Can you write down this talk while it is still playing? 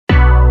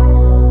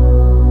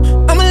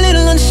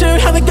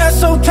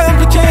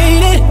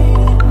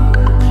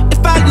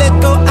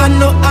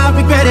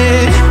regret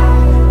it.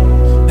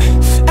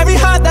 Every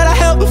heart that I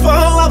held before,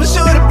 I was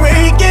sure to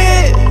break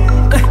it.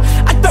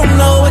 I don't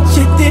know what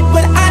you did,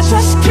 but I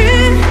just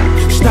can't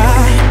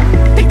stop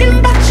thinking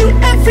about you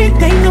every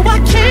day. No, I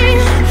can't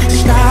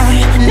stop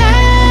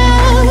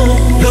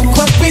now. Look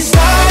what we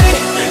started,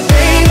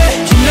 baby.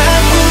 You're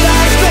not who I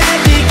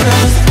expected,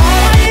 'cause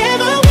all I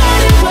ever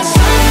wanted was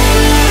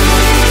something.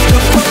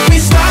 Look what we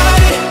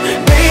started,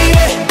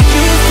 baby.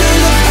 You still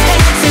look for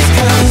exes,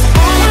 'cause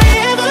all I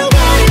ever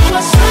wanted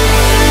was something.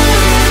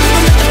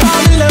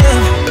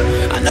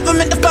 I never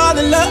meant to fall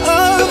in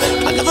love.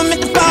 I never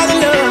meant to fall in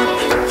love.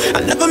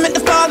 I never meant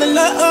to fall in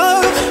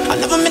love. I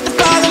never meant to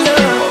fall in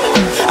love.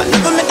 I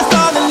never meant to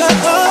fall in love.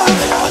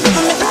 I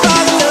never meant to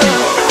fall in love.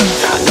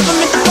 I never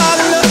meant to fall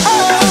in love.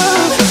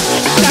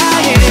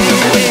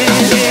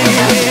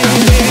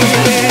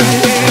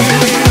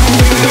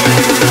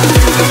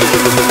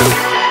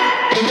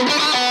 Cheyenne.